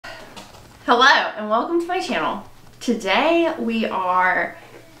Hello and welcome to my channel. Today we are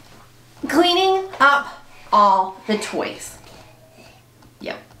cleaning up all the toys.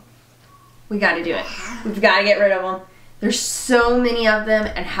 Yep, we gotta do it. We've gotta get rid of them. There's so many of them,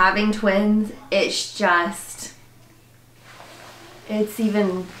 and having twins, it's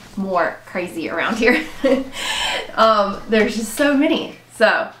even more crazy around here. There's just so many.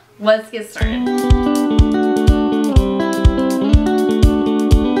 So let's get started.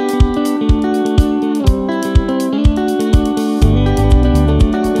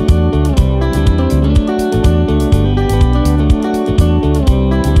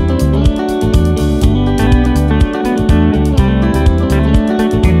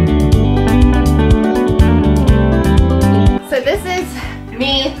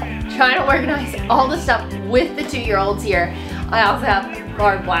 Trying to organize all the stuff with the 2-year-olds here. I also have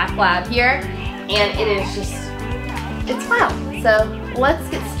our black lab here, and it is just, it's wild. So let's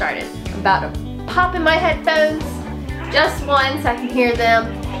get started. I'm about to pop in my headphones, just one so I can hear them,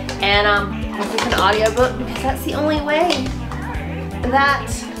 and this is an audiobook because that's the only way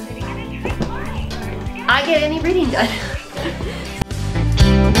that I get any reading done.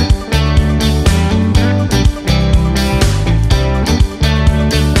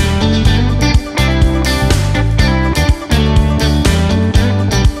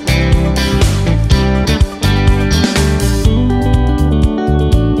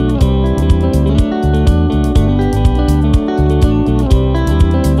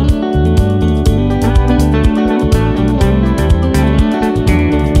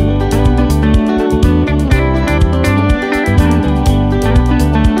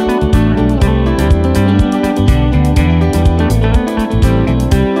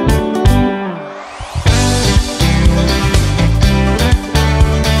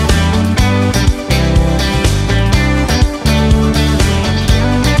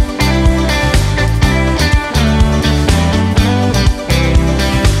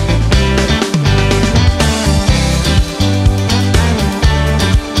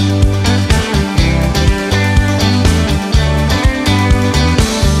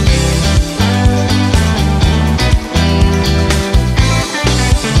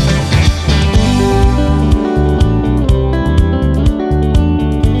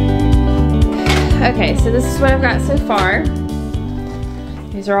 Okay, so this is what I've got so far.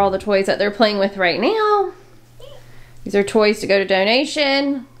 These are all the toys that they're playing with right now. These are toys to go to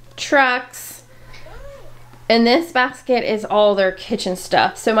donation, trucks. And this basket is all their kitchen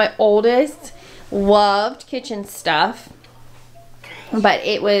stuff. So my oldest loved kitchen stuff, but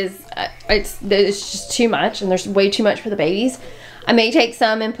it's just too much, and there's way too much for the babies. I may take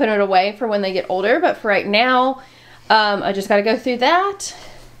some and put it away for when they get older, but for right now, I just gotta go through that.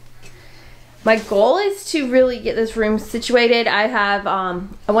 My goal is to really get this room situated. I have,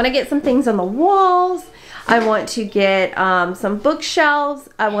 I want to get some things on the walls. I want to get some bookshelves.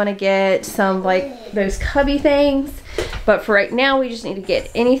 I want to get some like those cubby things. But for right now, we just need to get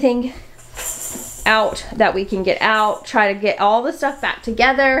anything out that we can get out. Try to get all the stuff back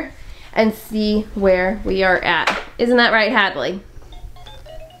together and see where we are at. Isn't that right, Hadley?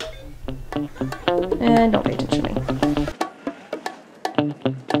 And don't pay attention to me.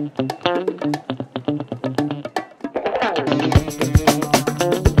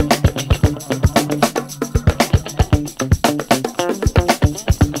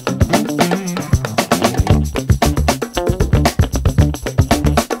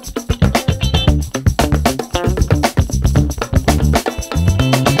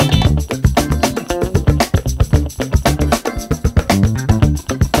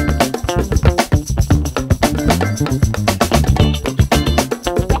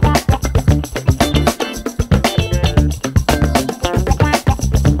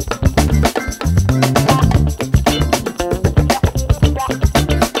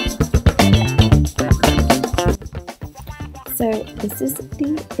 So this is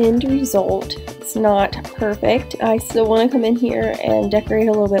the end result. It's not perfect. I still want to come in here and decorate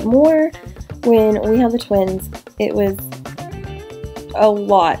a little bit more. When we had the twins, it was a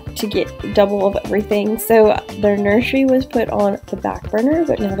lot to get double of everything. So their nursery was put on the back burner,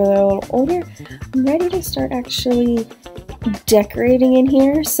 but now that they're a little older, I'm ready to start actually decorating in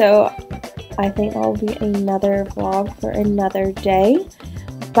here. So I think that'll be another vlog for another day.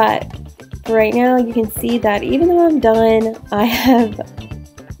 But for right now, you can see that even though I'm done, I have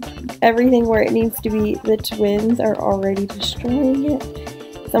everything where it needs to be. The twins are already destroying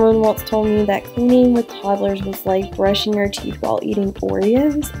it. Someone once told me that cleaning with toddlers was like brushing your teeth while eating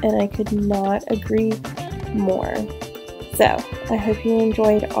Oreos, and I could not agree more. So I hope you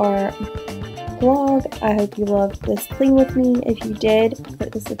enjoyed our vlog. I hope you loved this clean with me. If you did,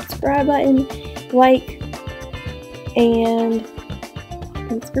 click the subscribe button, like, and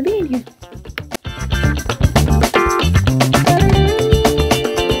thanks for being here.